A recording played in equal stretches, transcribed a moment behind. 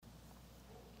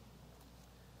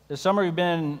This summer we've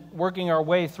been working our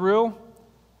way through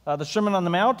the Sermon on the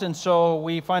Mount, and so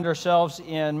we find ourselves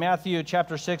in Matthew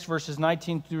chapter 6, verses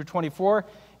 19 through 24.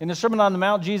 In the Sermon on the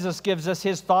Mount, Jesus gives us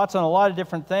his thoughts on a lot of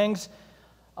different things,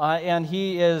 and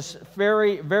he is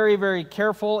very, very, very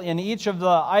careful in each of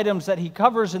the items that he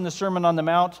covers in the Sermon on the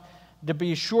Mount to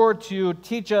be sure to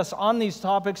teach us on these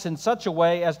topics in such a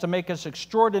way as to make us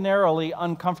extraordinarily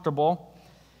uncomfortable.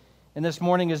 And this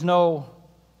morning is no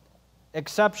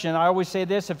exception. I always say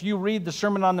this: if you read the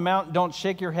Sermon on the Mount, don't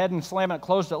shake your head and slam it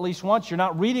closed at least once. You're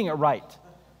not reading it right.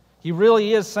 He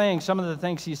really is saying some of the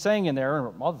things he's saying in there,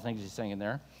 or all the things he's saying in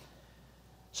there.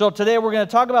 So today we're going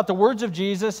to talk about the words of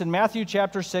Jesus in Matthew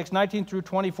chapter 6, 19 through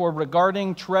 24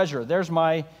 regarding treasure. There's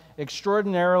my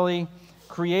extraordinarily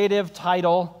creative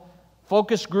title,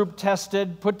 focus group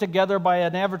tested, put together by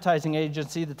an advertising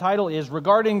agency. The title is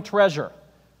Regarding Treasure.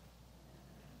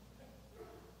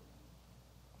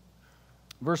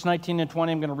 Verse 19 and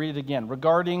 20, I'm going to read it again.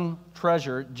 Regarding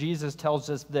treasure, Jesus tells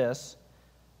us this: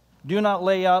 "Do not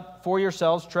lay up for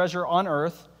yourselves treasure on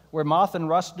earth, where moth and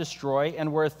rust destroy,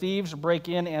 and where thieves break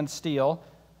in and steal.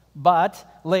 But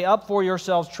lay up for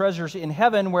yourselves treasures in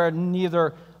heaven, where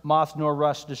neither moth nor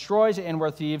rust destroys, and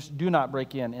where thieves do not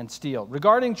break in and steal."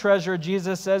 Regarding treasure,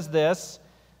 Jesus says this: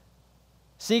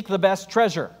 seek the best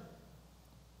treasure.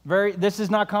 This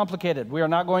is not complicated. We are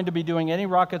not going to be doing any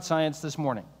rocket science this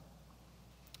morning.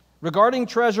 Regarding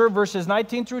treasure, verses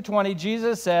 19 through 20,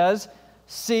 Jesus says,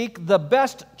 seek the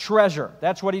best treasure.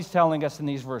 That's what he's telling us in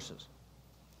these verses.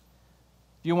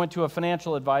 If you went to a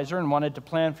financial advisor and wanted to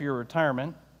plan for your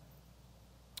retirement,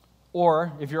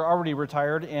 or if you're already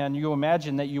retired and you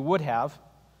imagine that you would have,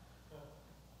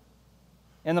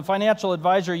 and the financial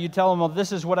advisor, you tell him, well,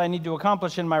 this is what I need to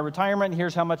accomplish in my retirement.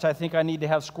 Here's how much I think I need to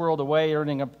have squirreled away,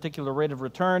 earning a particular rate of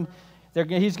return.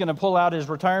 He's going to pull out his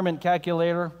retirement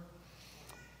calculator.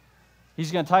 He's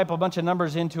going to type a bunch of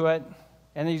numbers into it,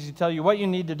 and he's going to tell you what you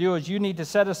need to do is you need to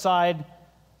set aside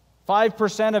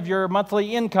 5% of your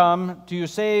monthly income to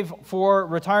save for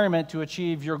retirement to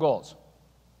achieve your goals,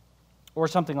 or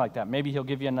something like that. Maybe he'll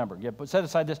give you a number. Set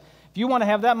aside this. If you want to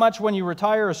have that much when you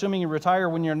retire, assuming you retire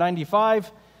when you're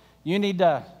 95, you need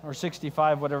to, or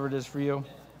 65, whatever it is for you,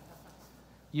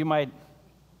 you might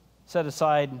set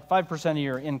aside 5% of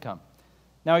your income.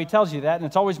 Now, he tells you that, and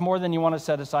it's always more than you want to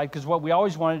set aside, because what we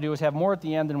always want to do is have more at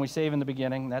the end than we save in the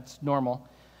beginning. That's normal.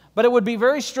 But it would be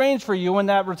very strange for you when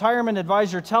that retirement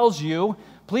advisor tells you,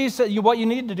 please, what you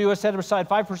need to do is set aside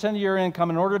 5% of your income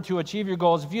in order to achieve your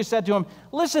goals. If you said to him,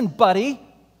 listen, buddy,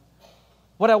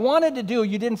 what I wanted to do,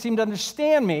 you didn't seem to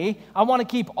understand me. I want to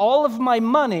keep all of my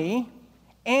money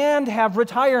and have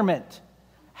retirement.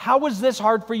 How is this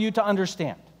hard for you to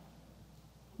understand?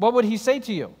 What would he say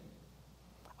to you?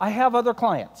 I have other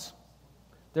clients.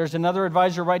 There's another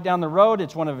advisor right down the road.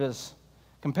 It's one of his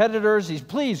competitors.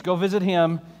 Please go visit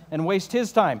him and waste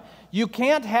his time. You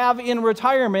can't have in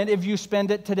retirement if you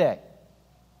spend it today.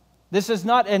 This is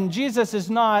not, and Jesus is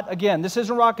not, again, this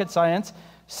isn't rocket science.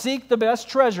 Seek the best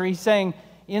treasure. He's saying,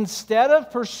 instead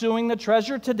of pursuing the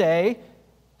treasure today,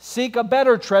 seek a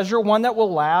better treasure, one that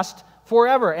will last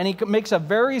forever. And he makes a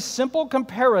very simple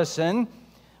comparison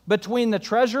between the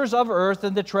treasures of earth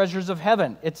and the treasures of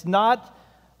heaven. It's not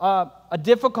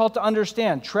difficult to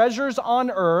understand. Treasures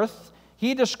on earth,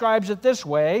 he describes it this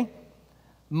way: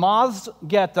 moths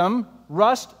get them,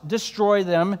 rust destroy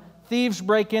them, thieves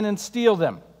break in and steal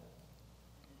them.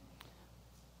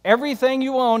 Everything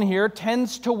you own here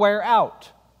tends to wear out.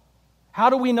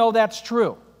 How do we know that's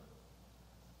true?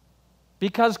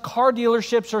 Because car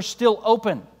dealerships are still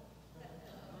open.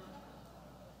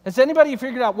 Has anybody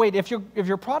figured out, wait, if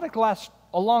your product lasts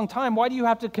a long time, why do you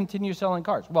have to continue selling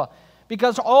cars? Well,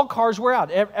 because all cars wear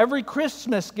out. Every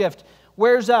Christmas gift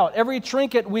wears out. Every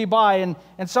trinket we buy,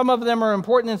 and some of them are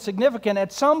important and significant,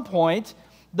 at some point,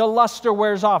 the luster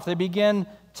wears off. They begin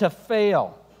to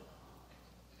fail.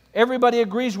 Everybody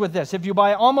agrees with this. If you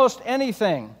buy almost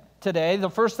anything today, the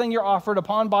first thing you're offered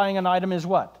upon buying an item is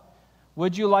what?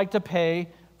 Would you like to pay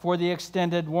for the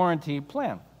extended warranty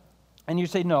plan? And you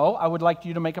say, no, I would like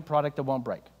you to make a product that won't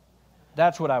break.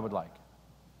 That's what I would like.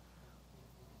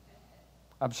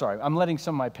 I'm sorry, I'm letting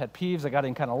some of my pet peeves. I got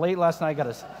in kind of late last night.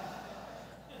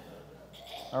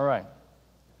 All right.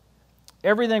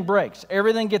 Everything breaks.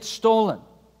 Everything gets stolen.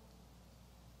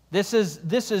 This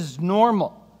is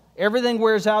normal. Everything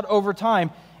wears out over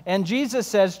time. And Jesus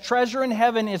says treasure in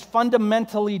heaven is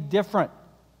fundamentally different.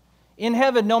 In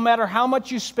heaven, no matter how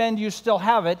much you spend, you still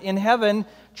have it. In heaven,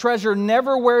 treasure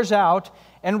never wears out,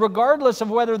 and regardless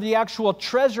of whether the actual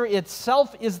treasure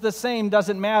itself is the same,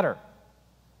 doesn't matter.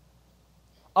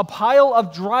 A pile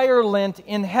of dryer lint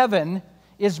in heaven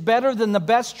is better than the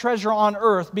best treasure on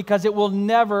earth because it will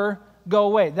never go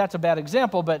away. That's a bad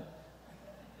example, but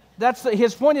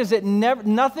his point is that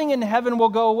nothing in heaven will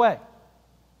go away.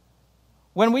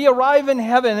 When we arrive in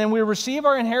heaven and we receive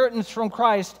our inheritance from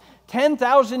Christ,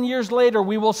 10,000 years later,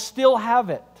 we will still have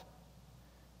it.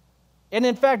 And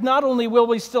in fact, not only will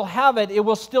we still have it, it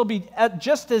will still be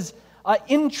just as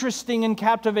interesting and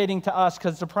captivating to us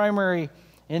because the primary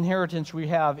inheritance we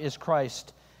have is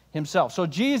Christ himself. So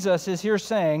Jesus is here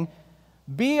saying,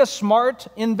 be a smart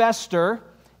investor.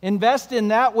 Invest in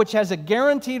that which has a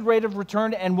guaranteed rate of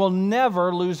return and will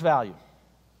never lose value.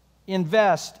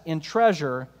 Invest in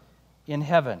treasure in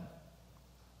heaven.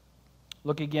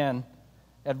 Look again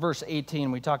at verse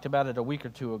 18. We talked about it a week or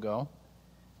two ago.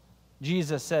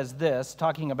 Jesus says this,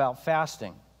 talking about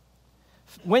fasting.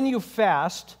 When you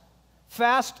fast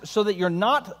so that you're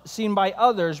not seen by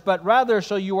others, but rather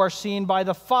so you are seen by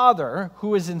the Father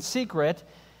who is in secret,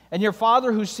 and your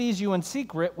Father who sees you in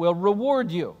secret will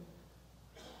reward you.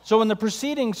 So in the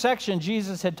preceding section,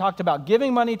 Jesus had talked about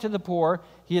giving money to the poor,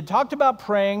 he had talked about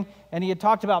praying, and he had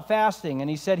talked about fasting. And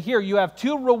he said, here, you have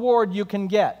two rewards you can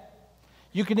get.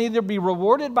 You can either be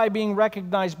rewarded by being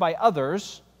recognized by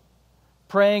others,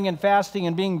 praying and fasting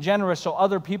and being generous so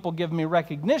other people give me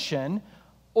recognition,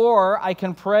 or I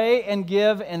can pray and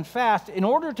give and fast in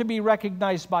order to be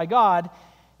recognized by God,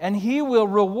 and he will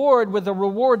reward with a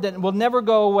reward that will never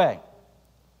go away.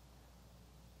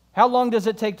 How long does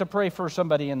it take to pray for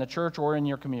somebody in the church or in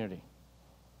your community?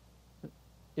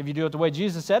 If you do it the way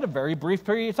Jesus said, a very brief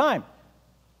period of time.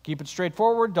 Keep it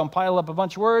straightforward. Don't pile up a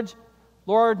bunch of words.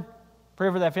 Lord,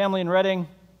 pray for that family in Reading.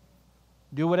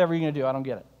 Do whatever you're going to do. I don't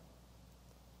get it.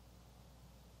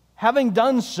 Having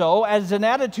done so, as an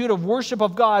attitude of worship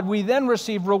of God, we then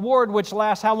receive reward which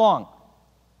lasts how long?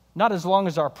 Not as long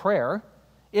as our prayer.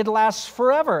 It lasts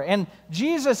forever. And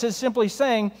Jesus is simply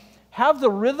saying, have the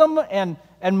rhythm and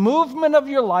movement of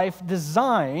your life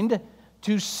designed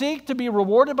to seek to be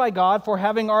rewarded by God for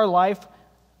having our life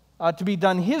to be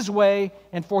done His way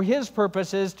and for His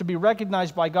purposes to be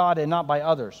recognized by God and not by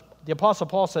others. The Apostle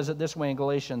Paul says it this way in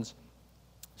Galatians,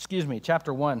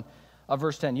 chapter 1,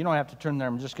 verse 10. You don't have to turn there,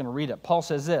 I'm just going to read it. Paul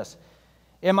says this,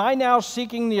 am I now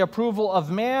seeking the approval of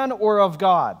man or of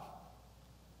God?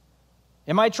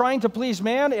 Am I trying to please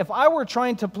man? If I were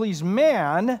trying to please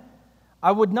man,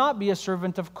 I would not be a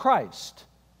servant of Christ.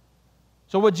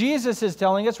 So what Jesus is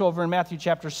telling us over in Matthew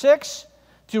chapter 6,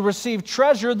 to receive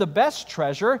treasure, the best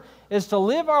treasure, is to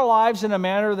live our lives in a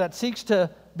manner that seeks to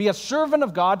be a servant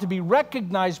of God, to be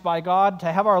recognized by God,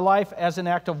 to have our life as an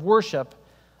act of worship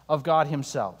of God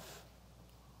Himself.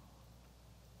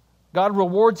 God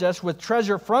rewards us with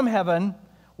treasure from heaven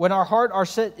when our heart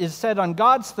is set on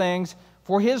God's things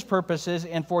for His purposes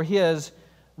and for His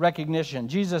recognition.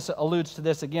 Jesus alludes to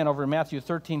this again over in Matthew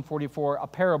 13:44, a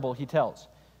parable He tells.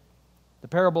 The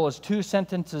parable is 2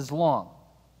 sentences long.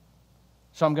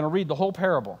 So I'm going to read the whole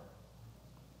parable.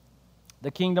 The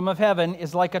kingdom of heaven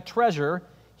is like a treasure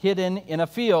hidden in a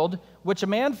field, which a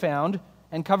man found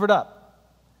and covered up.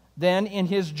 Then in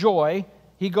his joy,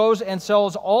 he goes and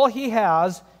sells all he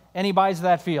has, and he buys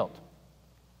that field.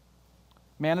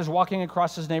 Man is walking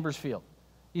across his neighbor's field.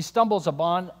 He stumbles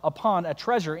upon a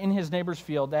treasure in his neighbor's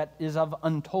field that is of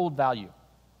untold value.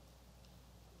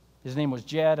 His name was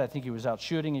Jed. I think he was out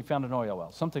shooting. He found an oil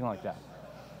well, something like that.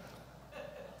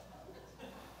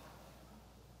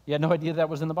 You had no idea that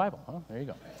was in the Bible. Oh, there you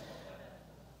go.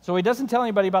 So he doesn't tell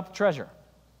anybody about the treasure.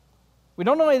 We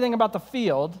don't know anything about the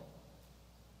field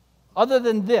other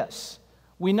than this.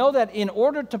 We know that in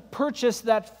order to purchase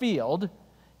that field,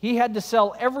 he had to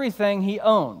sell everything he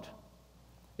owned.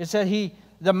 It said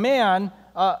the man,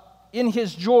 in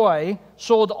his joy,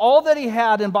 sold all that he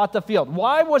had and bought the field.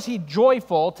 Why was he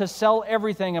joyful to sell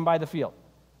everything and buy the field?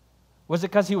 Was it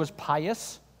because he was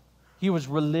pious? He was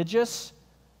religious?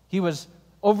 He was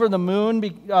over the moon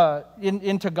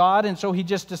into God, and so he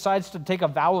just decides to take a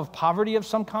vow of poverty of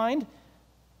some kind?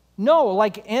 No,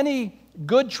 like any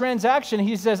good transaction,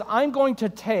 he says, I'm going to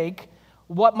take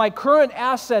what my current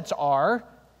assets are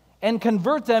and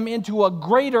convert them into a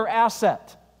greater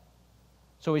asset.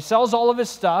 So he sells all of his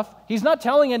stuff. He's not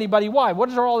telling anybody why.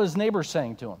 What are all his neighbors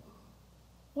saying to him?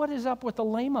 What is up with the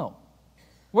lame-o?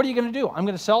 What are you going to do? I'm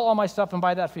going to sell all my stuff and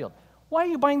buy that field. Why are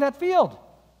you buying that field?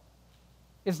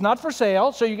 It's not for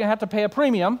sale, so you're going to have to pay a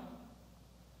premium.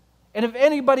 And if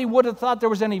anybody would have thought there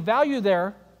was any value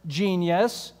there,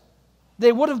 genius,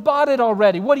 they would have bought it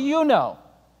already. What do you know?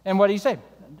 And what do you say?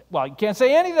 Well, you can't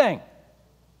say anything.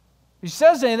 If he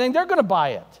says anything, they're going to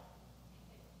buy it.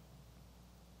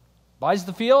 Buys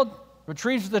the field,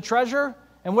 retrieves the treasure,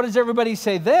 and what does everybody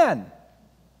say then?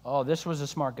 Oh, this was a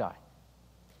smart guy.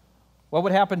 What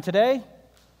would happen today?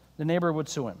 The neighbor would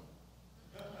sue him.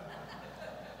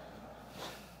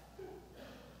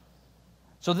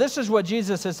 So this is what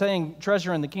Jesus is saying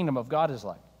treasure in the kingdom of God is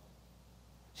like.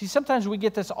 See, sometimes we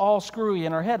get this all screwy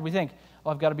in our head. We think, oh,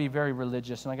 I've got to be very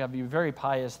religious and I've got to be very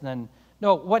pious. And then,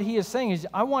 no, what he is saying is,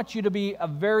 I want you to be a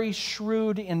very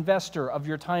shrewd investor of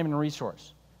your time and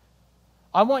resource.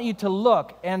 I want you to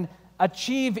look and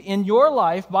achieve in your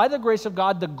life, by the grace of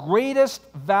God, the greatest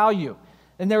value.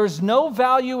 And there is no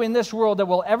value in this world that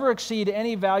will ever exceed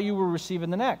any value we receive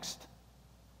in the next.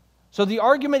 So the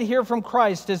argument here from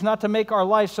Christ is not to make our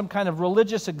life some kind of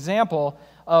religious example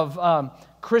of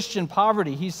Christian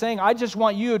poverty. He's saying, I just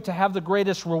want you to have the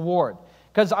greatest reward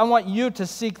because I want you to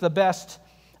seek the best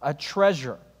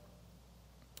treasure.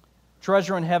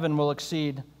 Treasure in heaven will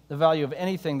exceed the value of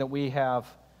anything that we have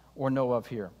or know of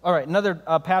here. All right, another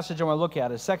passage I want to look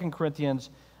at is 2 Corinthians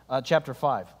chapter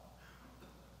 5.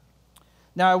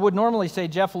 Now, I would normally say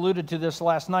Jeff alluded to this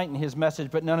last night in his message,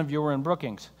 but none of you were in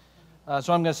Brookings.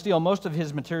 So I'm going to steal most of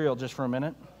his material just for a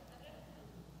minute.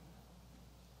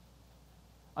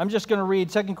 I'm just going to read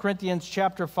 2 Corinthians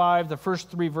chapter 5, the first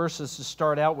 3 verses to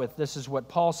start out with. This is what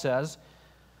Paul says.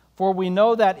 For we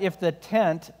know that if the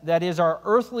tent, that is our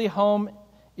earthly home,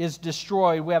 is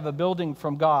destroyed, we have a building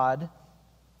from God.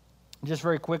 Just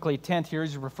very quickly, tent here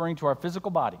is referring to our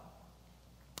physical body.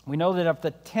 We know that if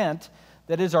the tent,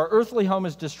 that is our earthly home,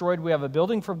 is destroyed, we have a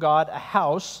building from God, a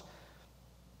house,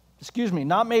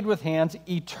 not made with hands,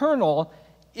 eternal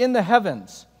in the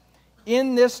heavens.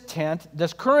 In this tent,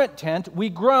 this current tent, we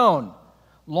groan,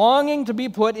 longing to be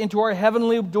put into our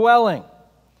heavenly dwelling.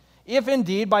 If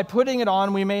indeed by putting it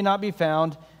on we may not be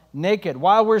found naked.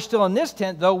 While we're still in this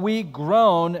tent, though, we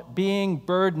groan, being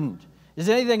burdened. Is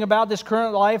anything about this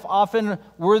current life often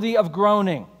worthy of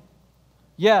groaning?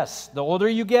 Yes, the older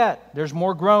you get, there's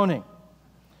more groaning.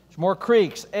 There's more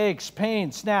creaks, aches,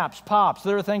 pains, snaps, pops.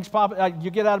 There are things pop.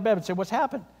 You get out of bed and say, what's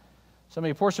happened?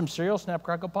 Somebody pour some cereal, snap,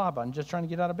 crackle, pop. I'm just trying to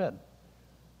get out of bed.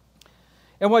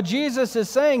 And what Jesus is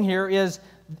saying here is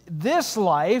this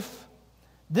life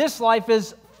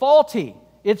is faulty.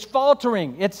 It's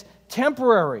faltering. It's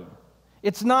temporary.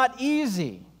 It's not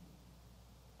easy.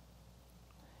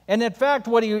 And in fact,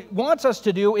 what he wants us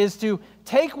to do is to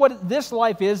take what this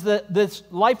life is, this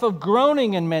life of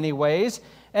groaning in many ways,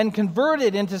 and convert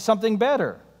it into something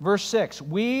better. Verse 6,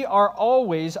 we are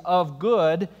always of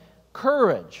good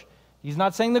courage. He's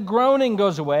not saying the groaning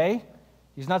goes away.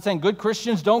 He's not saying good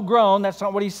Christians don't groan. That's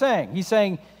not what he's saying. He's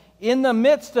saying in the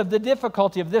midst of the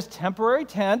difficulty of this temporary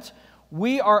tent,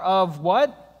 we are of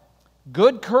what?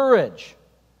 Good courage.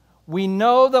 We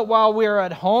know that while we are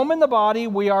at home in the body,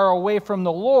 we are away from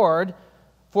the Lord,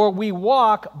 for we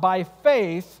walk by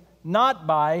faith, not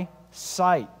by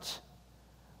sight.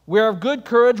 We are of good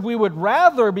courage. We would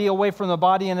rather be away from the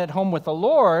body and at home with the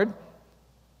Lord.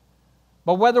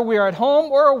 But whether we are at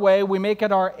home or away, we make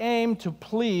it our aim to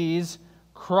please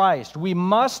Christ. We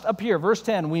must appear. Verse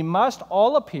 10, we must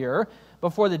all appear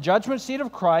before the judgment seat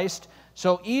of Christ,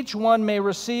 so each one may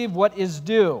receive what is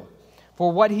due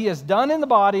for what he has done in the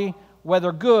body,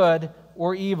 whether good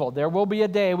or evil. There will be a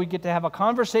day we get to have a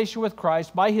conversation with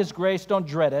Christ. By his grace, don't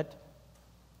dread it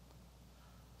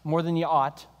more than you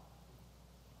ought.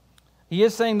 He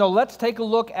is saying, though, let's take a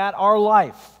look at our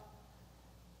life.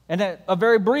 And a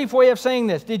very brief way of saying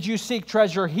this, did you seek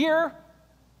treasure here,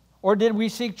 or did we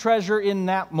seek treasure in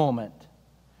that moment?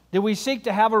 Did we seek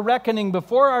to have a reckoning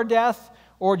before our death,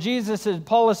 or Jesus, as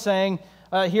Paul is saying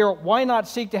here, why not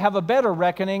seek to have a better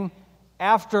reckoning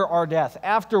after our death,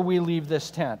 after we leave this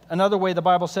tent? Another way the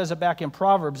Bible says it back in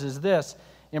Proverbs is this,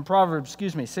 in Proverbs,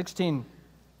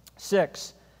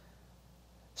 16:6.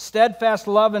 Steadfast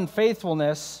love and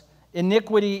faithfulness,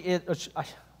 iniquity is... I'm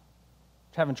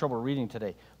having trouble reading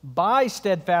today. By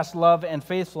steadfast love and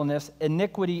faithfulness,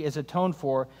 iniquity is atoned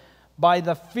for. By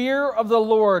the fear of the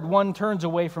Lord, one turns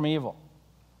away from evil.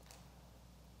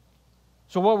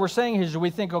 So what we're saying is we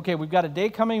think, okay, we've got a day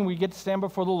coming, we get to stand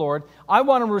before the Lord. I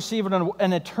want to receive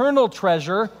an eternal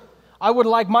treasure. I would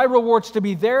like my rewards to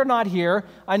be there, not here.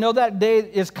 I know that day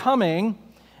is coming,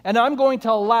 and I'm going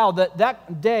to allow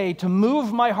that day to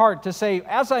move my heart to say,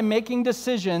 as I'm making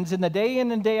decisions in the day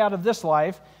in and day out of this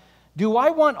life, do I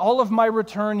want all of my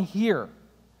return here?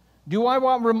 Do I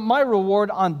want my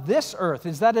reward on this earth?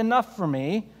 Is that enough for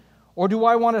me? Or do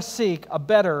I want to seek a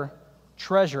better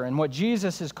treasure? And what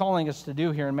Jesus is calling us to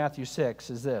do here in Matthew 6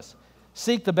 is this: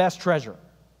 seek the best treasure.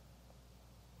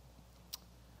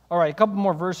 All right, a couple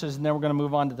more verses, and then we're going to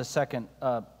move on to the second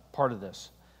part of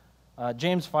this.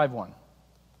 James 5:1.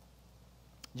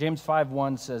 James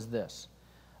 5:1 says this: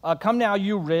 Come now,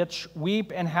 you rich,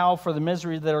 weep and howl for the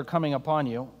misery that are coming upon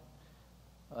you.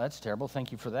 Oh, that's terrible.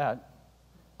 Thank you for that.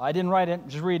 I didn't write it,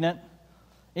 just reading it. And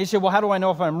he said, well, how do I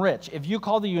know if I'm rich? If you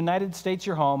call the United States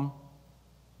your home,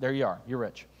 there you are. You're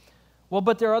rich. Well,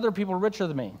 but there are other people richer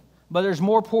than me. But there's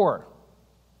more poor.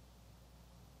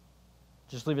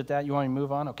 Just leave it at that. You want me to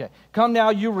move on? Okay. Come now,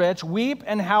 you rich, weep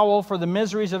and howl for the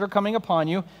miseries that are coming upon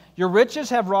you. Your riches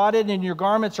have rotted and your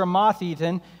garments are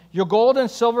moth-eaten. Your gold and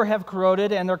silver have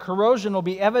corroded, and their corrosion will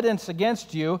be evidence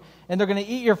against you, and they're going to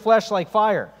eat your flesh like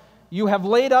fire. You have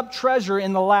laid up treasure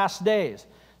in the last days.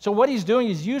 So what he's doing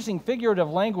is using figurative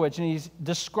language, and he's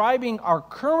describing our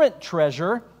current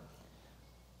treasure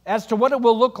as to what it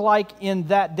will look like in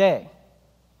that day.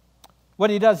 What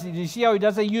he does, do you see how he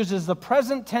does it? He uses the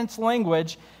present tense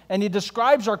language, and he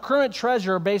describes our current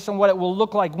treasure based on what it will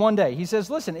look like one day. He says,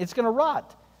 listen, it's going to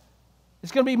rot.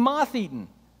 It's going to be moth-eaten.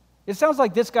 It sounds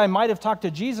like this guy might have talked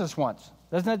to Jesus once,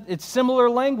 doesn't it? It's similar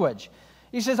language.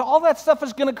 He says, all that stuff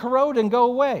is going to corrode and go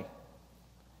away.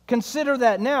 Consider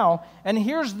that now. And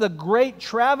here's the great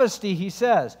travesty, he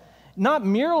says. Not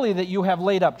merely that you have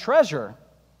laid up treasure.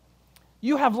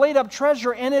 You have laid up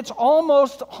treasure and it's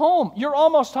almost home. You're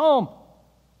almost home.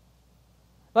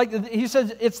 Like he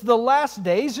says, it's the last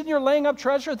days and you're laying up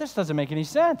treasure? This doesn't make any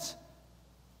sense.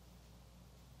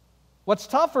 What's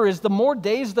tougher is the more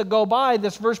days that go by,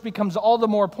 this verse becomes all the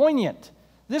more poignant.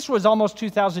 This was almost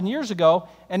 2,000 years ago,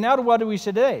 and now what do we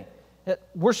say today?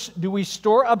 Do we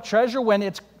store up treasure when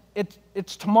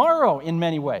it's tomorrow in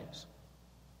many ways?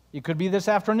 It could be this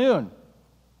afternoon.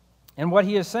 And what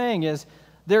he is saying is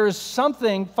there is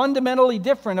something fundamentally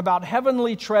different about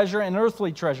heavenly treasure and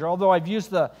earthly treasure. Although I've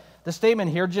used the statement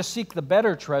here, just seek the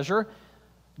better treasure.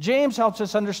 James helps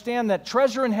us understand that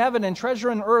treasure in heaven and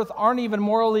treasure in earth aren't even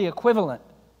morally equivalent.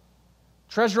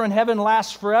 Treasure in heaven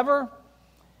lasts forever,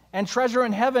 and treasure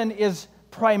in heaven is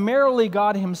primarily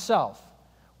God himself.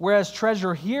 Whereas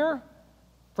treasure here,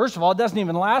 first of all, it doesn't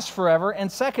even last forever,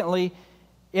 and secondly,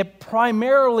 it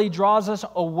primarily draws us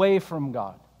away from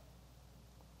God.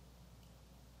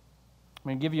 I'm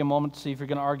going to give you a moment to see if you're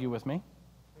going to argue with me.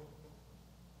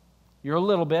 You're a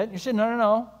little bit. You said,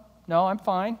 no, I'm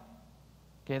fine.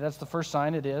 Okay, that's the first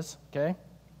sign it is, okay?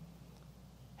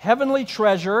 Heavenly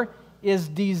treasure is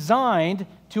designed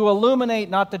to illuminate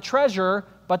not the treasure,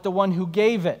 but the one who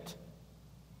gave it.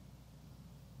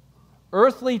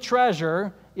 Earthly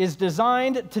treasure is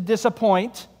designed to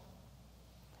disappoint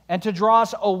and to draw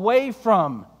us away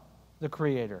from the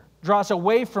Creator, draw us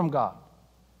away from God.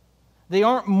 They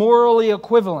aren't morally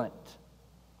equivalent.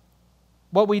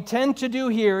 What we tend to do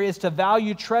here is to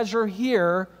value treasure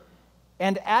here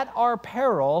and at our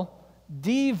peril,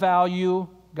 devalue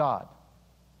God.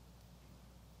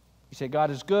 You say, God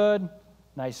is good,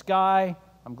 nice guy,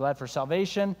 I'm glad for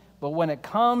salvation, but when it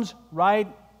comes right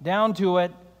down to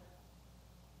it,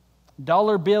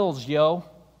 dollar bills, yo.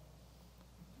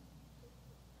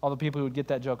 All the people who would get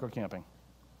that joke are camping.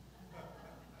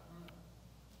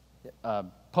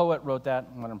 Poet wrote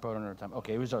that, modern poet another time.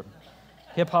 Okay, he was a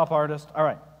hip-hop artist. All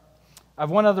right. I have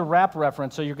one other rap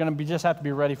reference, so you're going to just have to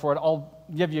be ready for it. I'll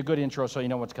give you a good intro so you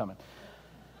know what's coming.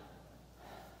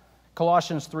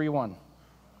 Colossians 3:1.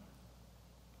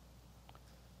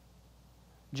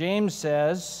 James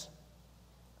says,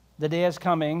 the day is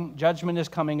coming, judgment is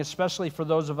coming, especially for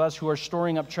those of us who are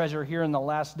storing up treasure here in the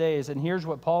last days. And here's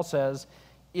what Paul says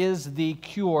is the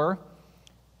cure.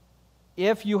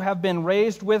 If you have been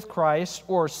raised with Christ,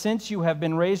 or since you have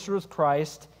been raised with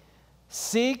Christ,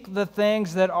 seek the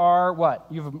things that are, what?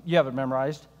 You have it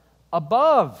memorized.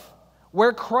 Above,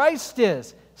 where Christ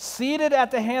is, seated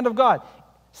at the hand of God.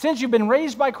 Since you've been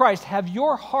raised by Christ, have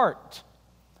your heart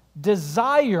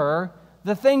desire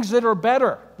the things that are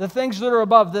better, the things that are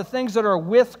above, the things that are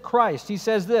with Christ. He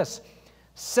says this,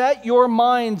 set your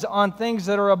minds on things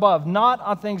that are above, not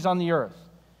on things on the earth.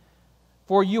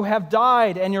 For you have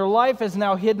died, and your life is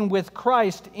now hidden with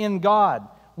Christ in God.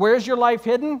 Where is your life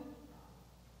hidden?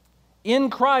 In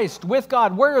Christ, with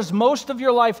God. Where is most of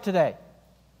your life today?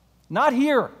 Not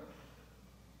here.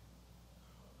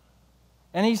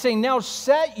 And he's saying, now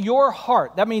set your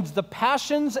heart. That means the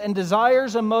passions and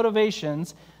desires and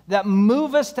motivations that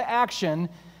move us to action,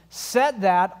 set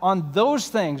that on those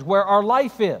things where our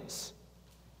life is.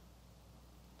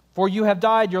 For you have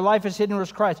died, your life is hidden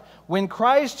with Christ. When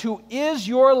Christ, who is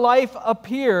your life,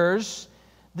 appears,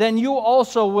 then you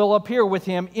also will appear with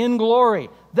him in glory.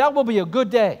 That will be a good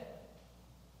day.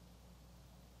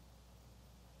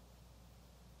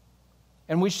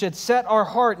 And we should set our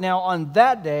heart now on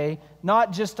that day,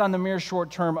 not just on the mere short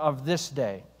term of this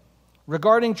day.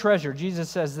 Regarding treasure, Jesus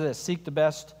says this, seek the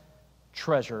best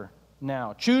treasure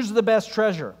now. Choose the best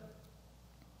treasure.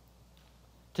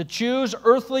 To choose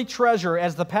earthly treasure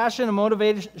as the passion and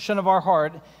motivation of our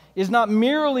heart is not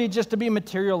merely just to be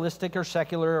materialistic or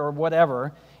secular or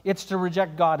whatever. It's to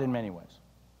reject God in many ways.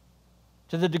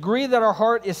 To the degree that our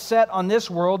heart is set on this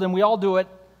world, and we all do it,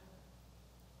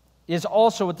 is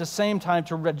also at the same time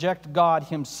to reject God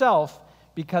himself,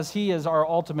 because he is our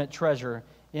ultimate treasure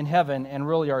in heaven, and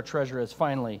really our treasure is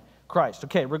finally Christ.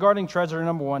 Okay, regarding treasure,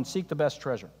 number 1, seek the best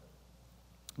treasure.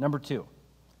 Number 2,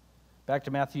 back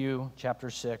to Matthew chapter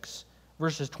 6,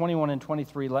 verses 21 and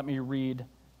 23. Let me read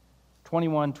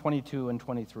 21, 22, and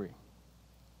 23.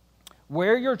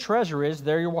 Where your treasure is,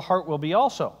 there your heart will be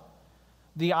also.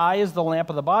 The eye is the lamp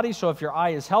of the body, so if your eye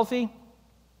is healthy,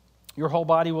 your whole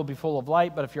body will be full of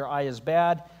light, but if your eye is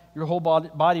bad, your whole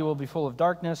body will be full of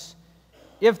darkness.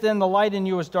 If then the light in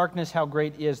you is darkness, how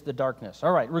great is the darkness?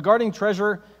 All right, regarding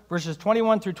treasure, verses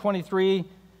 21 through 23,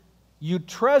 you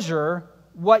treasure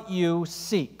what you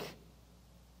seek.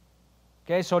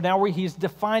 Okay, so now he's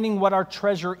defining what our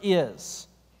treasure is.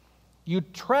 You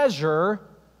treasure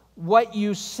what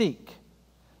you seek.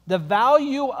 The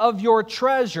value of your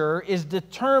treasure is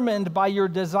determined by your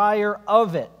desire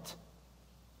of it.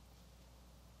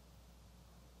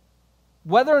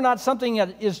 Whether or not something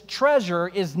is treasure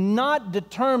is not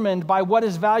determined by what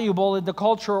is valuable in the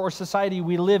culture or society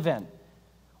we live in.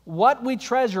 What we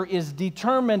treasure is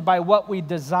determined by what we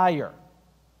desire.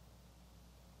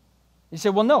 You say,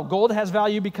 well, no, gold has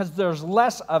value because there's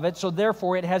less of it, so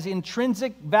therefore it has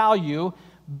intrinsic value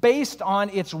based on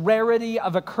its rarity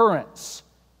of occurrence.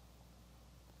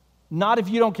 Not if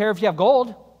you don't care if you have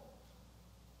gold.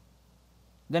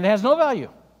 Then it has no value.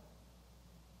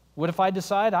 What if I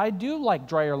decide I do like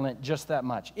dryer lint just that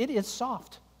much? It is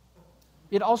soft.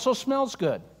 It also smells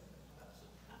good.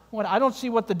 What, I don't see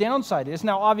what the downside is.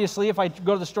 Now, obviously, if I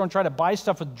go to the store and try to buy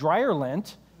stuff with dryer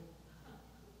lint,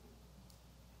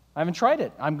 I haven't tried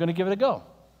it. I'm going to give it a go.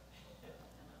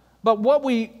 But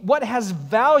what has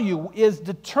value is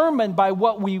determined by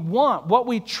what we want. What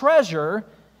we treasure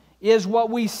is what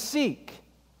we seek.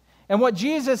 And what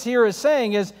Jesus here is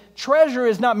saying is treasure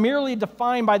is not merely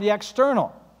defined by the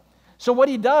external. So what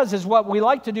he does is what we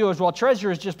like to do is, well,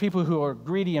 treasure is just people who are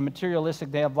greedy and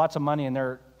materialistic. They have lots of money and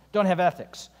they don't have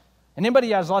ethics. And anybody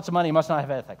who has lots of money must not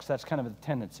have ethics. That's kind of a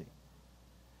tendency.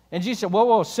 And Jesus said,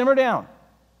 whoa, simmer down.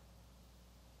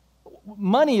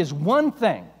 Money is one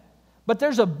thing, but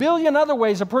there's a billion other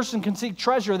ways a person can seek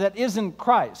treasure that isn't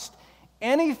Christ.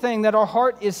 Anything that our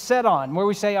heart is set on, where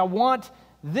we say, I want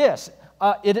this,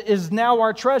 it is now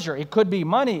our treasure. It could be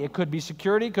money, it could be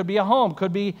security, it could be a home, it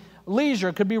could be leisure,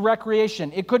 it could be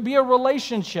recreation, it could be a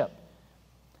relationship.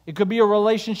 It could be a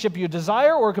relationship you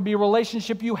desire, or it could be a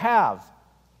relationship you have.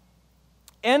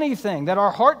 Anything that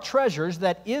our heart treasures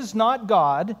that is not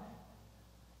God,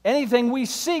 anything we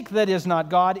seek that is not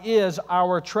God, is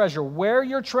our treasure. Where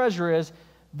your treasure is,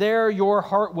 there your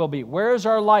heart will be. Where is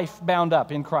our life bound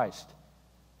up? In Christ.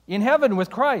 In heaven with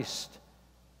Christ.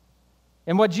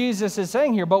 And what Jesus is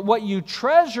saying here, but what you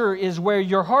treasure is where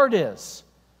your heart is.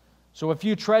 So if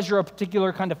you treasure a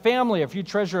particular kind of family, if you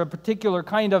treasure a particular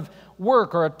kind of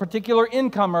work, or a particular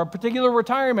income, or a particular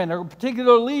retirement, or a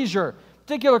particular leisure,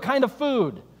 particular kind of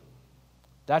food,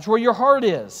 that's where your heart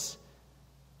is.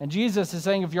 And Jesus is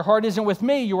saying, if your heart isn't with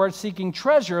me, you are seeking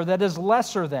treasure that is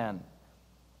lesser than.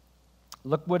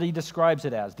 Look what he describes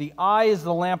it as. The eye is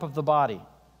the lamp of the body.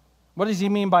 What does he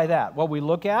mean by that? What we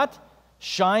look at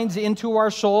shines into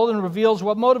our soul and reveals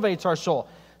what motivates our soul.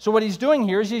 So what he's doing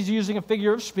here is he's using a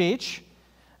figure of speech,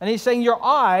 and he's saying your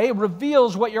eye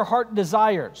reveals what your heart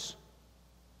desires.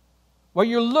 What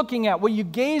you're looking at, what you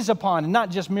gaze upon, and not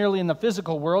just merely in the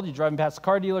physical world. You're driving past the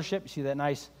car dealership, you see that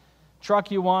nice truck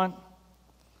you want.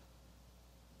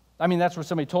 I mean, that's what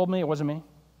somebody told me. It wasn't me.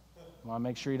 I want to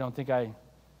make sure you don't think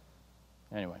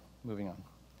Anyway, moving on.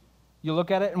 You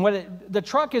look at it, and the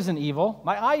truck isn't evil.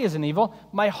 My eye isn't evil.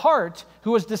 My heart,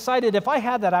 who has decided if I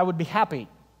had that, I would be happy.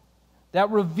 That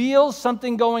reveals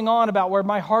something going on about where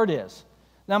my heart is.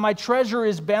 Now, my treasure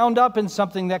is bound up in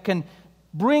something that can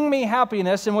bring me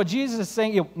happiness. And what Jesus is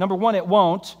saying, number one, it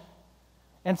won't.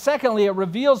 And secondly, it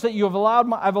reveals that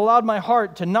I've allowed my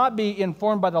heart to not be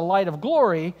informed by the light of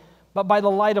glory, but by the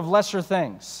light of lesser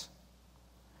things.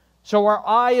 So our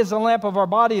eye is the lamp of our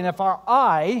body, and if our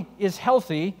eye is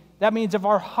healthy, that means if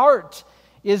our heart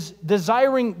is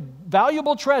desiring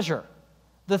valuable treasure,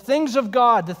 the things of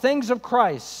God, the things of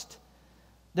Christ,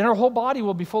 then our whole body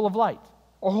will be full of light.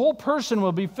 Our whole person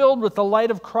will be filled with the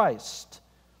light of Christ.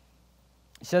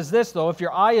 He says this, though, if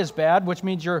your eye is bad, which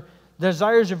means your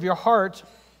desires of your heart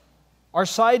are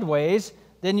sideways,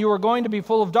 then you are going to be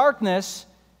full of darkness,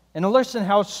 And listen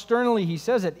how sternly he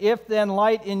says it. If then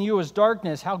light in you is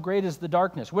darkness, how great is the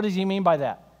darkness? What does he mean by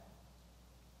that?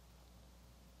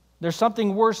 There's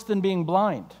something worse than being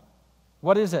blind.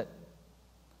 What is it?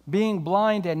 Being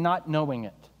blind and not knowing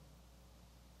it.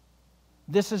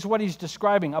 This is what he's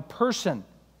describing. A person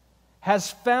has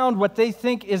found what they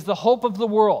think is the hope of the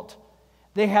world.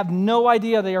 They have no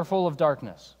idea they are full of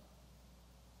darkness.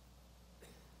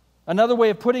 Another way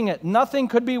of putting it, nothing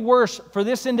could be worse for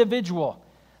this individual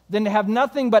than to have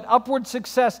nothing but upward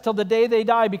success till the day they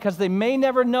die, because they may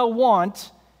never know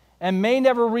want and may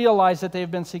never realize that they've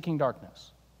been seeking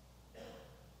darkness.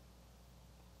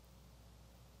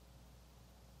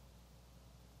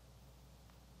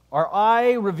 Our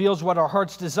eye reveals what our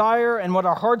hearts desire, and what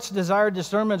our hearts desire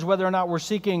determines whether or not we're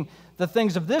seeking the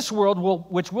things of this world,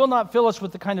 which will not fill us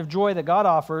with the kind of joy that God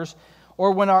offers,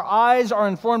 or when our eyes are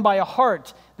informed by a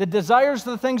heart that desires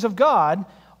the things of God,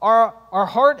 our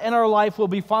heart and our life will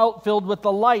be filled with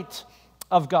the light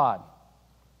of God.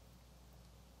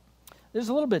 This is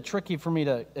a little bit tricky for me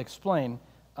to explain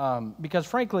because,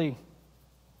 frankly,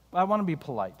 I want to be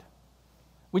polite.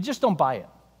 We just don't buy it.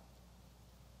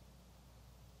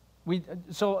 And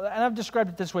I've described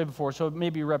it this way before, so it may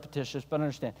be repetitious, but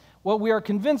understand. What we are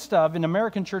convinced of in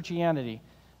American churchianity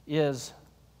is,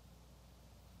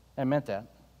 I meant that,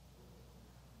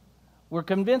 we're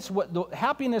convinced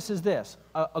happiness is this: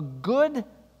 a good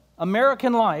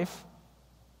American life,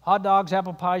 hot dogs,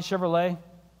 apple pie, Chevrolet,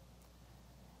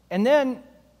 and then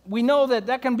we know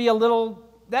that can be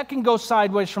that can go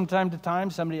sideways from time to time.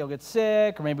 Somebody will get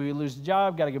sick, or maybe we lose the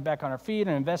job, got to get back on our feet,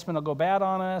 an investment will go bad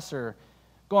on us, or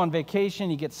go on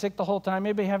vacation, you get sick the whole time.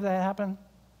 Maybe have that happen.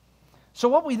 So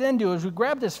what we then do is we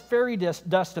grab this fairy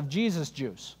dust of Jesus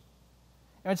juice,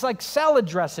 and it's like salad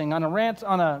dressing on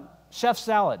a chef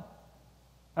salad.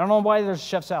 I don't know why there's a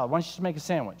chef salad. Why don't you just make a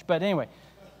sandwich? But anyway.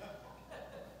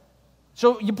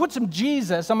 So you put some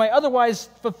Jesus on my otherwise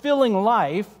fulfilling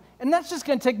life, and that's just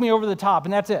going to take me over the top,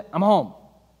 and that's it. I'm home.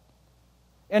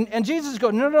 And Jesus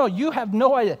goes, no, you have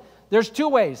no idea. There's two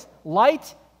ways: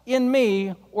 light in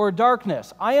me or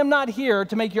darkness. I am not here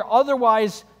to make your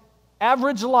otherwise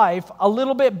average life a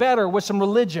little bit better with some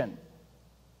religion.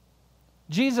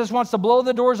 Jesus wants to blow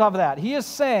the doors off of that. He is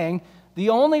saying the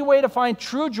only way to find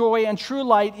true joy and true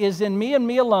light is in me and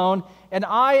me alone, and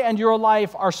I and your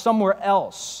life are somewhere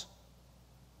else.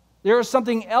 There is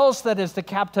something else that is to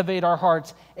captivate our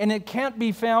hearts, and it can't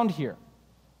be found here.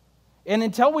 And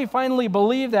until we finally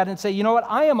believe that and say, you know what,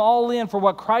 I am all in for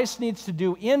what Christ needs to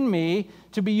do in me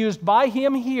to be used by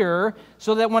Him here,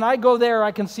 so that when I go there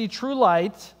I can see true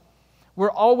light,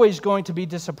 we're always going to be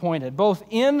disappointed, both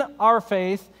in our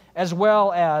faith as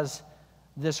well as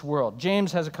this world.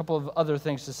 James has a couple of other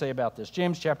things to say about this.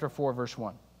 James chapter 4, verse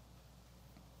 1.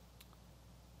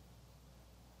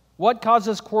 What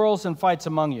causes quarrels and fights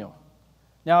among you?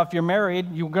 Now, if you're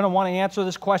married, you're going to want to answer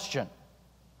this question.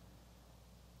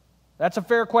 That's a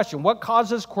fair question. What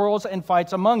causes quarrels and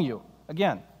fights among you?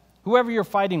 Again, whoever you're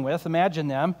fighting with, imagine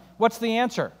them. What's the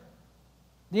answer?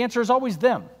 The answer is always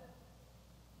them,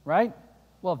 right?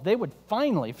 Well, if they would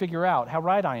finally figure out how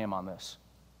right I am on this,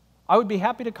 I would be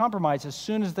happy to compromise as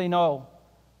soon as they know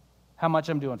how much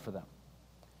I'm doing for them.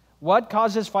 What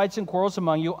causes fights and quarrels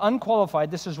among you? Unqualified,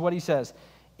 this is what he says.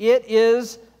 It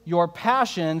is your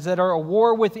passions that are a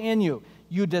war within you.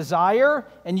 You desire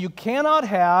and you cannot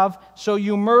have, so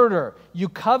you murder. You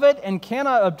covet and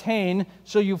cannot obtain,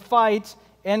 so you fight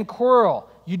and quarrel.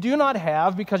 You do not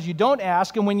have because you don't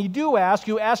ask, and when you do ask,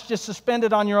 you ask just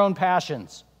suspended on your own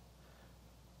passions.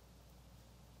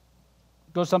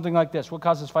 It goes something like this. What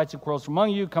causes fights and quarrels among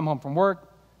you? Come home from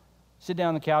work, sit down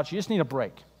on the couch. You just need a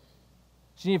break.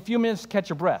 You just need a few minutes to catch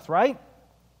your breath, right?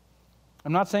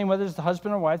 I'm not saying whether it's the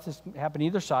husband or wife. This can happen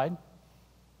either side.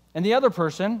 And the other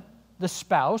person, the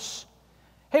spouse,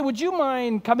 hey, would you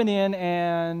mind coming in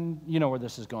and, you know where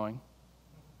this is going.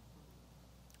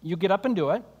 You get up and do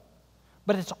it,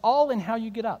 but it's all in how you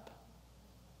get up.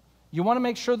 You want to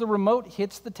make sure the remote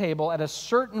hits the table at a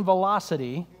certain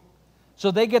velocity so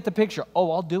they get the picture.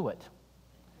 Oh, I'll do it.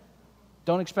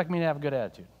 Don't expect me to have a good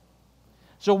attitude.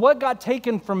 So what got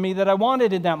taken from me that I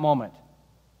wanted in that moment?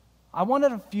 I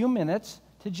wanted a few minutes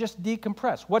to just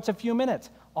decompress. What's a few minutes?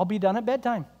 I'll be done at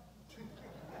bedtime.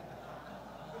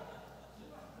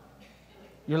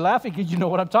 You're laughing because you know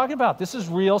what I'm talking about. This is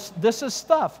real. This is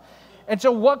stuff. And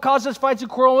so what causes fights and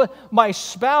quarrels? My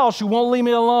spouse who won't leave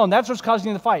me alone. That's what's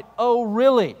causing the fight. Oh,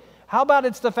 really? How about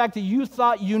it's the fact that you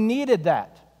thought you needed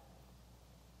that?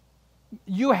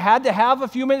 You had to have a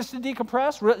few minutes to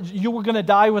decompress? You were going to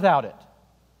die without it.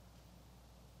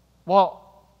 Well,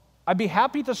 I'd be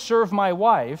happy to serve my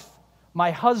wife,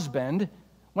 my husband,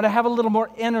 when I have a little more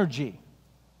energy,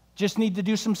 just need to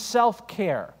do some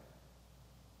self-care.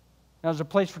 Now, there's a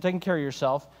place for taking care of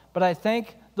yourself, but I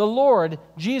thank the Lord,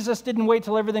 Jesus didn't wait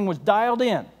till everything was dialed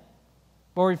in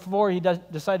before he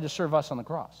decided to serve us on the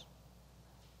cross.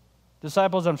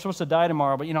 Disciples, I'm supposed to die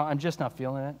tomorrow, but I'm just not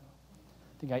feeling it.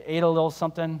 I think I ate a little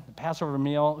something, the Passover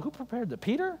meal. Who prepared that?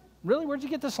 Peter? Really? Where'd you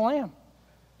get this lamb? I'm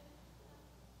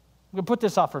going to put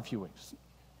this off for a few weeks. I'm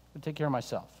going to take care of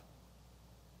myself.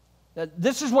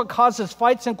 This is what causes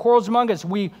fights and quarrels among us.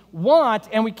 We want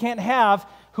and we can't have.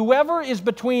 Whoever is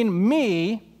between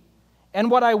me and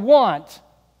what I want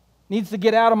needs to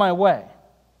get out of my way.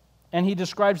 And he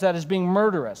describes that as being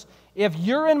murderous. If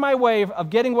you're in my way of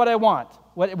getting what I want,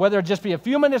 whether it just be a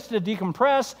few minutes to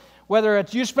decompress, whether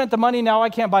it's you spent the money, now I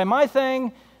can't buy my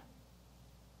thing,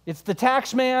 it's the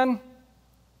tax man,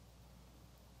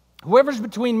 whoever's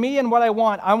between me and what I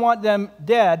want them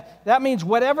dead. That means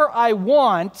whatever I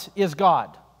want is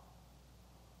God.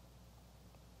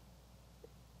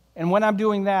 And when I'm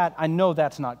doing that, I know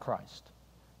that's not Christ.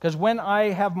 Because when I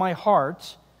have my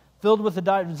heart filled with the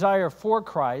desire for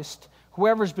Christ,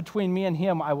 whoever's between me and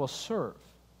him, I will serve.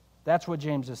 That's what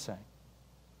James is saying.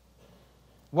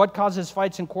 What causes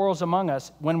fights and quarrels among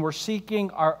us? When we're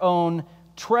seeking our own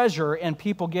treasure and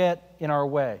people get in our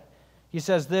way. He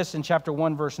says this in chapter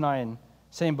 1, verse 9,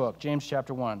 same book, James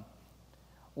chapter 1.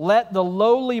 Let the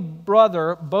lowly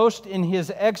brother boast in his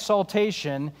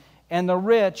exaltation and the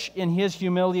rich in his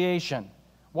humiliation.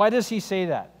 Why does he say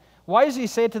that? Why does he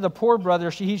say to the poor brother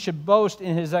he should boast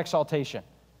in his exaltation?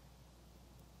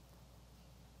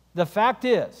 The fact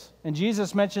is, and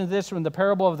Jesus mentioned this in the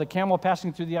parable of the camel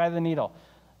passing through the eye of the needle,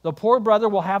 the poor brother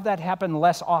will have that happen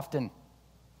less often.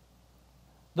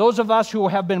 Those of us who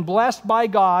have been blessed by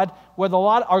God with a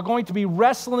lot are going to be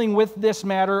wrestling with this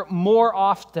matter more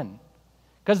often,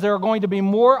 because there are going to be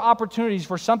more opportunities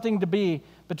for something to be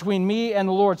between me and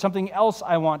the Lord, something else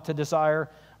I want to desire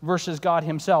versus God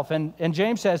himself. And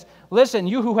James says, listen,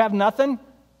 you who have nothing,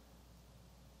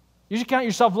 you should count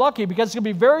yourself lucky, because it's going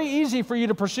to be very easy for you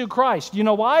to pursue Christ. You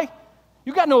know why?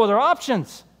 You've got no other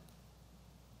options.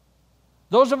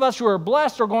 Those of us who are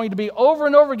blessed are going to be over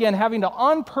and over again having to,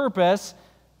 on purpose,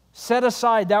 set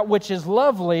aside that which is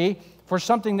lovely for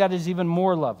something that is even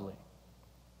more lovely.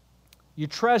 You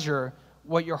treasure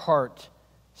what your heart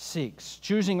seeks.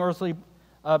 Choosing earthly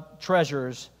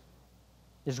treasures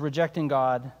is rejecting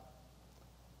God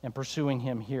and pursuing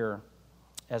him here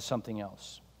as something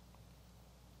else.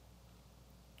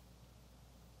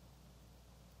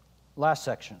 Last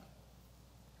section.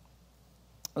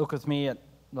 Look with me at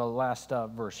the last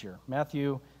verse here.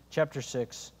 Matthew chapter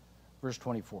 6, verse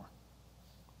 24.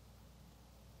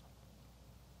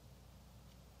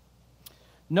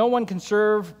 No one can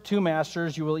serve two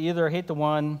masters. You will either hate the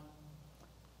one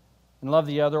and love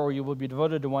the other, or you will be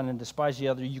devoted to one and despise the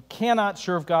other. You cannot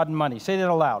serve God and money. Say that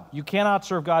aloud. You cannot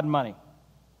serve God and money.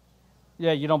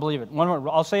 Yeah, you don't believe it. One more.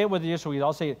 I'll say it with you, so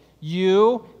I'll say it.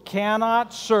 You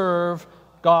cannot serve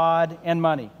God and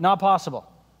money. Not possible.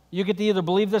 You get to either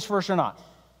believe this verse or not.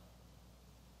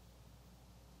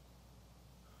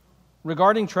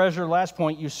 Regarding treasure, last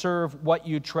point, you serve what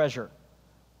you treasure.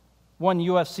 One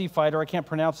UFC fighter, I can't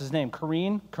pronounce his name,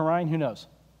 Corine, who knows?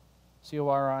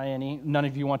 C-O-R-I-N-E. None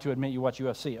of you want to admit you watch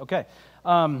UFC. Okay.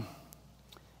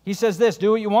 He says this, do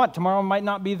what you want. Tomorrow might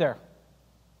not be there.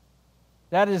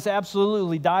 That is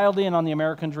absolutely dialed in on the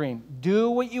American dream. Do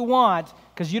what you want,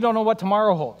 because you don't know what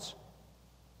tomorrow holds.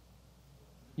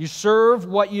 You serve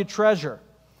what you treasure.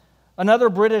 Another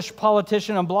British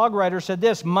politician and blog writer said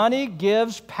this, money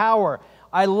gives power.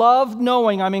 I love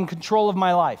knowing I'm in control of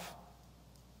my life.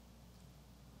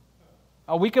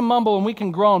 We can mumble and we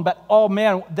can groan, but oh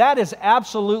man, that is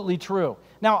absolutely true.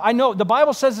 Now, I know the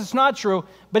Bible says it's not true,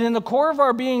 but in the core of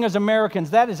our being as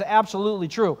Americans, that is absolutely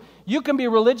true. You can be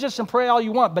religious and pray all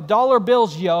you want, but dollar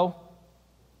bills, yo.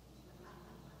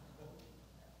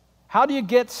 How do you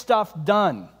get stuff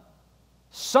done?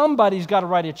 Somebody's got to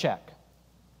write a check.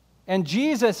 And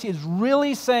Jesus is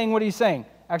really saying what he's saying.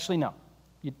 Actually, no.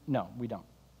 No, we don't.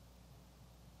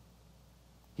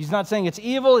 He's not saying it's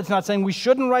evil. It's not saying we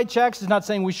shouldn't write checks. It's not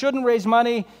saying we shouldn't raise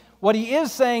money. What he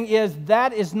is saying is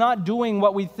that is not doing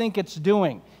what we think it's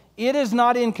doing. It is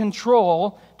not in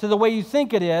control to the way you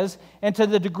think it is. And to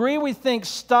the degree we think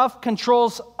stuff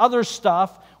controls other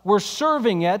stuff, we're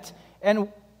serving it, and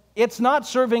it's not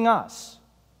serving us.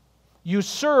 You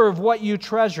serve what you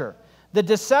treasure. The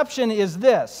deception is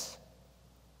this,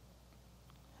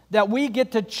 that we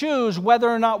get to choose whether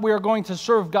or not we are going to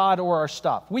serve God or our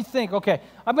stuff. We think, okay,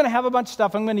 I'm going to have a bunch of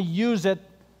stuff. I'm going to use it.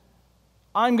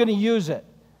 I'm going to use it.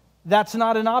 That's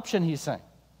not an option, he's saying.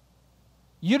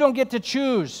 You don't get to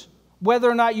choose whether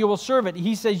or not you will serve it.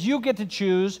 He says you get to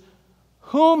choose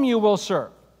whom you will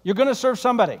serve. You're going to serve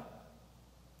somebody.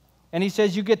 And he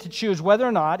says you get to choose whether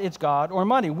or not it's God or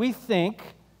money. We think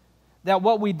that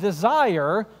what we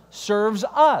desire serves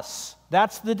us.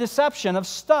 That's the deception of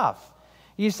stuff.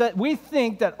 He said we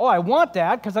think that, I want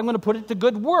that because I'm going to put it to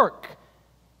good work.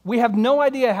 We have no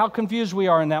idea how confused we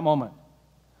are in that moment.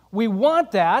 We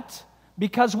want that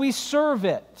because we serve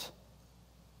it,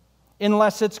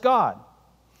 unless it's God.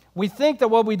 We think that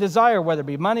what we desire, whether it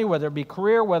be money, whether it be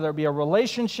career, whether it be a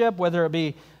relationship, whether it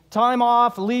be time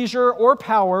off, leisure, or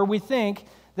power, we think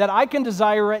that I can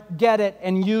desire it, get it,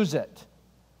 and use it.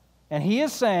 And he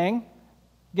is saying,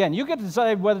 again, you get to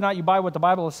decide whether or not you buy what the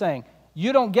Bible is saying.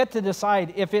 You don't get to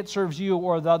decide if it serves you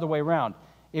or the other way around.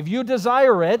 If you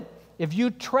desire it, if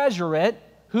you treasure it,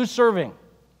 who's serving?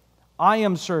 I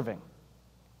am serving.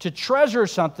 To treasure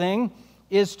something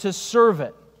is to serve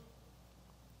it.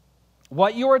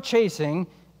 What you are chasing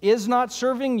is not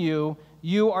serving you,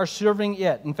 you are serving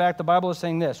it. In fact, the Bible is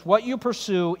saying this: what you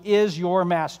pursue is your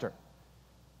master.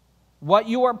 What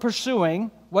you are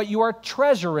pursuing, what you are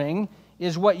treasuring,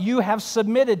 is what you have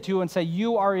submitted to and say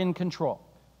you are in control.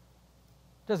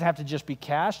 It doesn't have to just be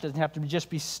cash, it doesn't have to just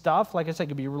be stuff. Like I said, it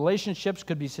could be relationships,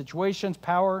 could be situations,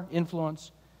 power,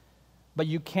 influence. But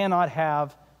you cannot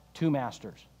have two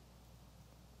masters.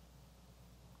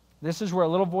 This is where a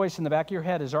little voice in the back of your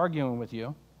head is arguing with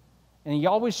you. And he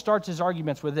always starts his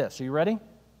arguments with this. Are you ready?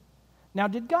 Now,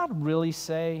 did God really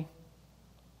say?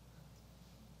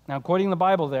 Now, quoting the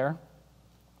Bible there,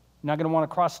 you're not going to want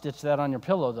to cross-stitch that on your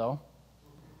pillow, though.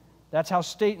 That's how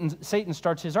Satan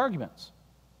starts his arguments.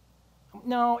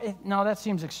 No, that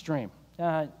seems extreme.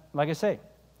 Like I say,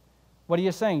 what he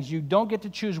is saying is you don't get to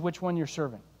choose which one you're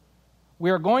serving.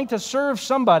 We are going to serve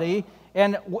somebody,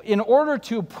 and in order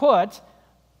to put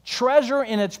treasure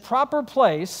in its proper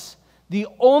place, the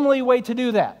only way to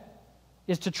do that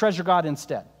is to treasure God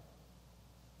instead.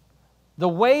 The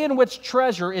way in which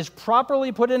treasure is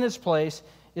properly put in its place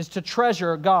is to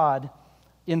treasure God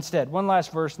instead. One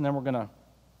last verse, and then we're going to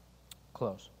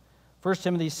close. 1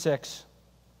 Timothy 6,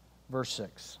 verse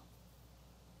 6.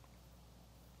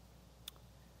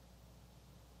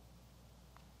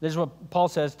 This is what Paul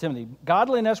says to Timothy.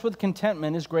 Godliness with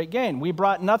contentment is great gain. We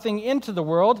brought nothing into the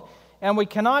world, and we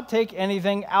cannot take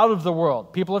anything out of the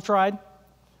world. People have tried.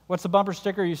 What's the bumper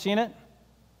sticker? You've seen it?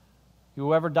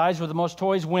 Whoever dies with the most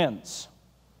toys wins.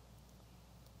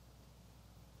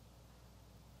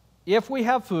 If we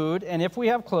have food and if we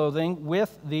have clothing,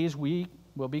 with these we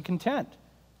will be content.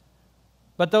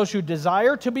 But those who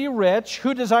desire to be rich,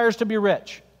 who desires to be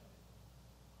rich?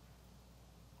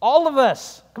 All of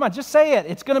us. Come on, just say it.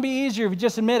 It's going to be easier if you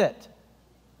just admit it.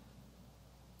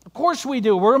 Of course we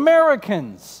do. We're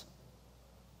Americans.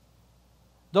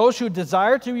 Those who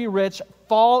desire to be rich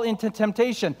fall into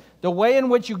temptation. The way in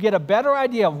which you get a better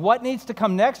idea of what needs to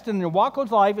come next in your walk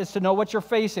with life is to know what you're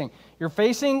facing. You're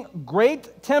facing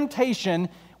great temptation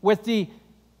with the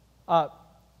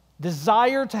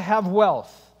desire to have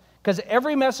wealth. Because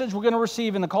every message we're going to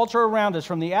receive in the culture around us,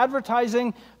 from the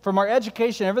advertising, from our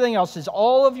education, everything else, is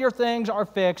all of your things are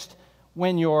fixed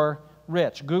when you're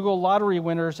rich. Google lottery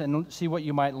winners and see what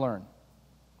you might learn.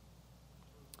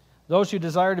 Those who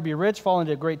desire to be rich fall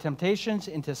into great temptations,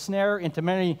 into snare, into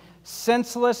many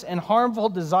senseless and harmful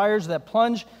desires that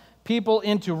plunge people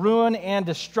into ruin and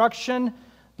destruction.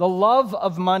 The love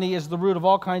of money is the root of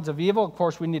all kinds of evil. Of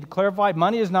course, we need to clarify,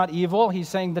 money is not evil. He's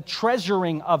saying the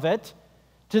treasuring of it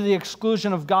to the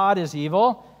exclusion of God is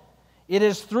evil. It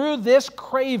is through this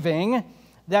craving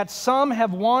that some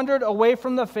have wandered away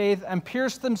from the faith and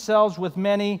pierced themselves with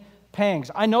many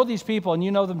pangs. I know these people, and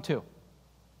you know them too.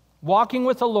 Walking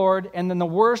with the Lord, and then the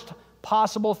worst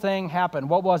possible thing happened.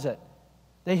 What was it?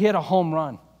 They hit a home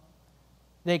run.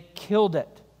 They killed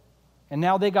it. And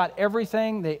now they got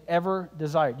everything they ever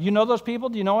desired. You know those people?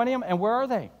 Do you know any of them? And where are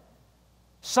they?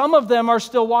 Some of them are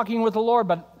still walking with the Lord,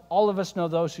 but all of us know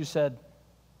those who said,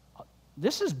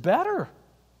 this is better.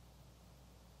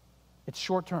 It's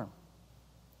short term.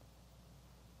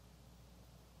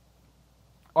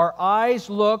 Our eyes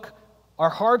look, our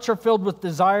hearts are filled with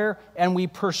desire, and we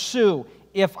pursue.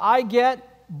 If I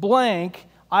get blank,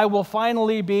 I will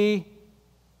finally be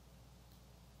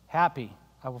happy.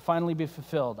 I will finally be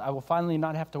fulfilled. I will finally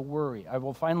not have to worry. I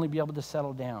will finally be able to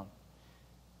settle down.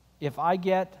 If I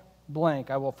get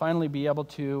blank, I will finally be able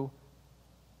to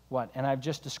what? And I've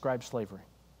just described slavery.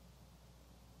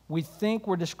 We think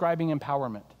we're describing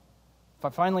empowerment. If I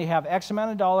finally have X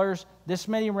amount of dollars, this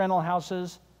many rental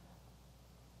houses,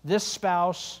 this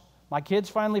spouse, my kids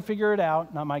finally figure it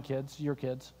out. Not my kids, your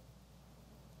kids.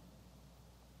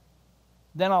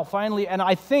 then I'll finally, and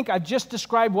I think I've just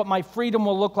described what my freedom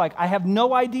will look like. I have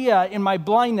no idea in my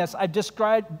blindness, have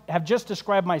just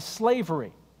described my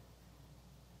slavery.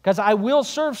 Because I will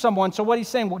serve someone. So what he's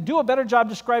saying, well, do a better job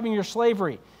describing your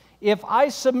slavery. If I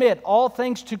submit all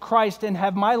things to Christ and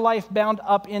have my life bound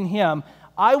up in him,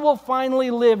 I will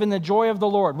finally live in the joy of the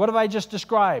Lord. What have I just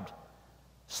described?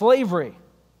 Slavery,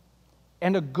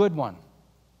 and a good one.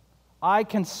 I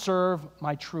can serve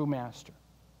my true master.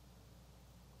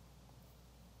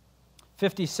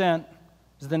 50 Cent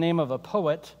is the name of a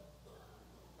poet.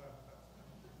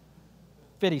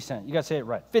 50 Cent, you got to say it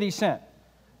right. 50 Cent.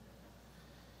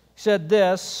 He said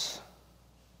this,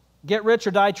 get rich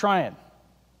or die trying.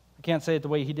 I can't say it the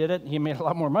way he did it. He made a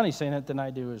lot more money saying it than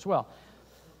I do as well.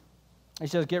 He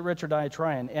says, get rich or die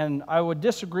trying. And I would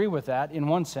disagree with that in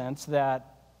one sense,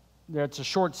 that it's a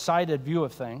short-sighted view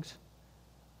of things.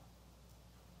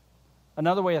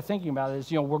 Another way of thinking about it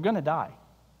is, we're going to die.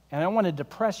 And I don't want to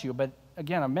depress you, but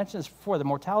again, I mentioned this before, the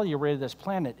mortality rate of this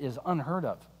planet is unheard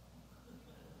of.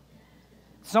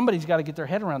 Somebody's got to get their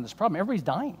head around this problem. Everybody's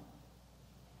dying.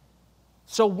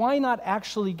 So why not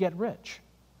actually get rich?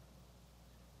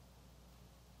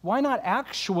 Why not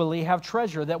actually have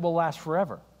treasure that will last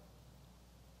forever?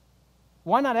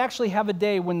 Why not actually have a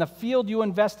day when the field you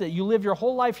invested, you live your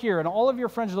whole life here, and all of your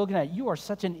friends are looking at you are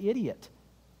such an idiot.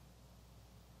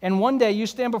 And one day you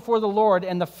stand before the Lord,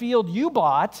 and the field you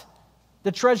bought,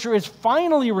 the treasure is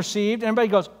finally received, and everybody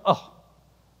goes, oh,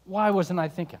 why wasn't I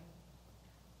thinking?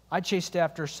 I chased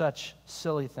after such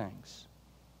silly things.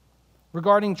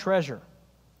 Regarding treasure,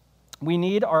 we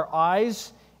need our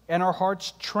eyes and our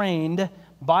hearts trained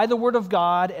by the Word of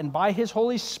God and by His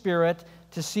Holy Spirit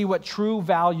to see what true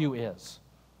value is.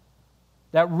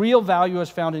 That real value is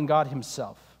found in God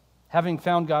Himself. Having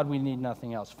found God, we need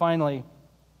nothing else. Finally,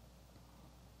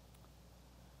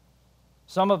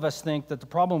 some of us think that the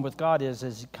problem with God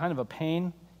is kind of a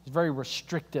pain. He's very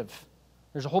restrictive.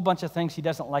 There's a whole bunch of things He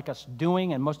doesn't like us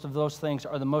doing, and most of those things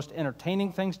are the most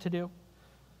entertaining things to do.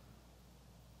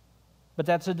 But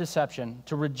that's a deception.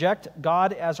 To reject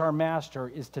God as our master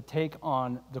is to take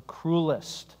on the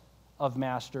cruelest of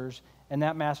masters, and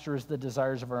that master is the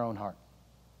desires of our own heart.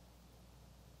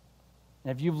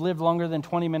 And if you've lived longer than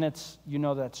 20 minutes, you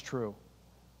know that's true.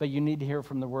 But you need to hear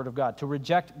from the Word of God. To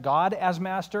reject God as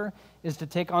master is to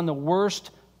take on the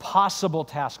worst possible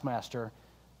taskmaster,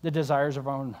 the desires of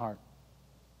our own heart.